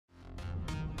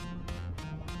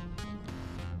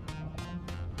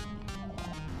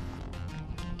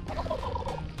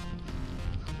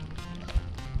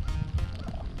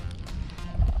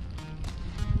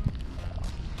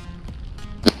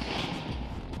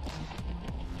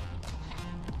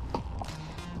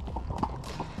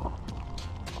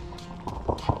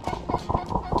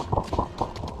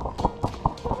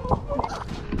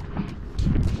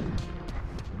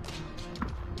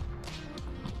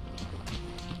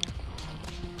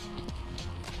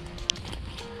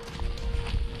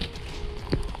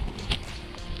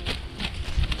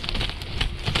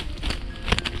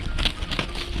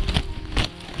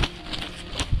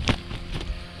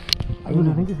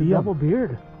Dude, I think he's a double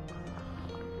beard.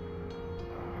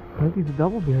 I think he's a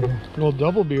double bearder. Little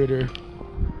double bearder.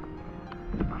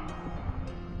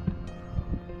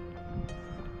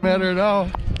 Matter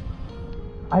now.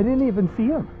 I didn't even see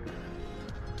him.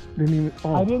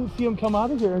 Oh. I didn't see him come out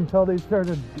of here until they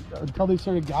started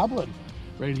gobbling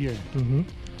right here. Mm-hmm.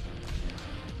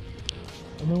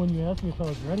 And then when you asked me if I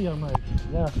was ready, I'm like,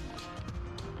 yeah.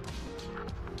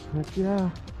 Heck yeah.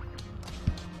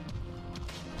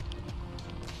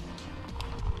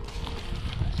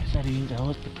 I said he didn't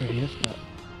look the prettiest, but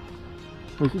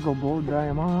We should go blow dry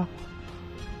him off.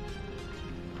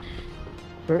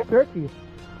 First turkey.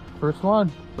 first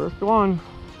one. First one.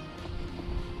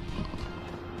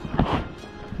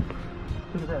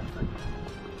 Look at that.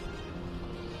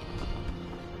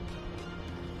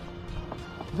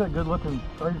 He's got good looking.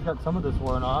 Oh, he's got some of this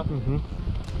worn off. Mm-hmm.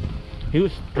 He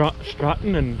was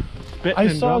strutting and spitting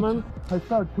and drumming. I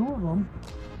saw two of them.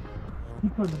 He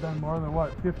could have been more than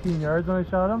what, 15 yards when I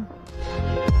shot him.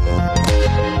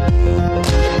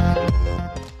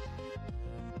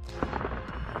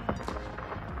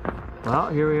 Well,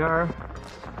 here we are,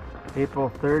 April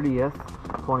 30th,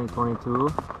 2022.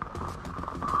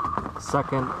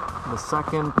 The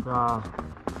second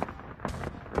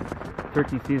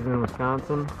turkey season in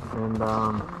Wisconsin, and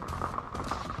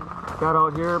got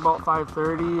out here about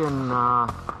 5:30, and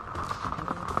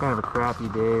kind of a crappy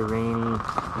day, rainy,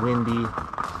 windy.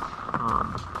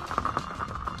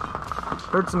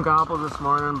 Heard some gobbles this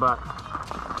morning, but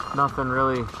nothing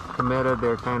really committed.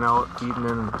 They're kind of out feeding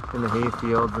in the hay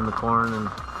fields and the corn, and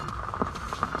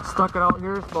stuck it out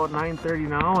here. It's about 9:30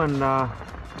 now, and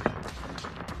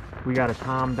we got to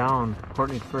calm down.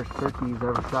 Courtney's first turkey he's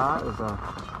ever shot is a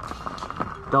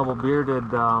double bearded.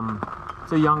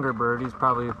 It's a younger bird. He's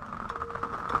probably a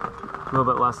little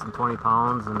bit less than 20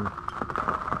 pounds, and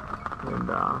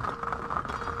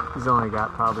he's only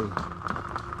got probably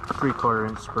 3/4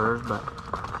 inch spurs, but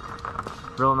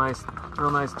real nice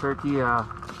turkey.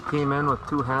 Came in with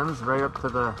two hens right to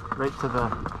the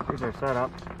here's our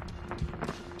setup.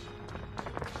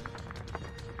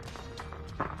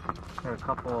 Got a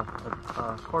couple,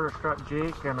 quarter strut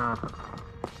Jake and a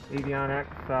Avion X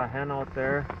hen out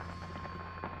there.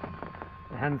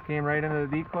 The hens came right into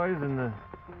the decoys, and the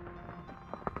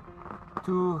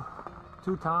two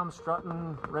toms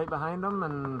strutting right behind them,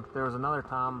 and there was another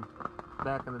tom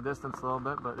back in the distance a little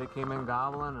bit, but they came in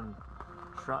gobbling and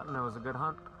strutting. It was a good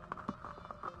hunt.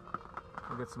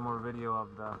 We'll get some more video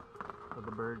of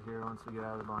the bird here once we get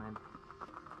out of the blind.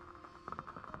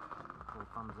 Full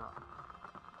thumbs up.